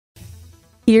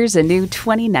Here's a new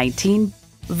 2019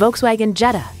 Volkswagen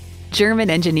Jetta.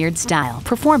 German-engineered style,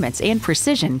 performance, and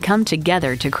precision come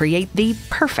together to create the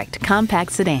perfect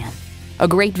compact sedan. A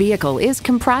great vehicle is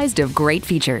comprised of great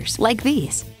features like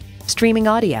these: streaming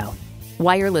audio,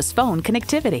 wireless phone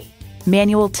connectivity,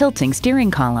 manual tilting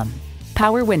steering column,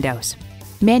 power windows,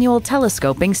 manual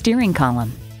telescoping steering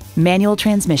column, manual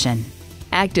transmission,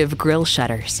 active grille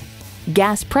shutters,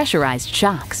 gas pressurized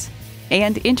shocks,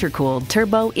 and intercooled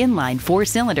turbo inline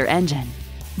 4-cylinder engine.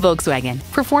 Volkswagen,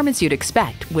 performance you'd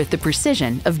expect with the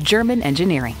precision of German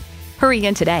engineering. Hurry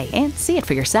in today and see it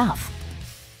for yourself.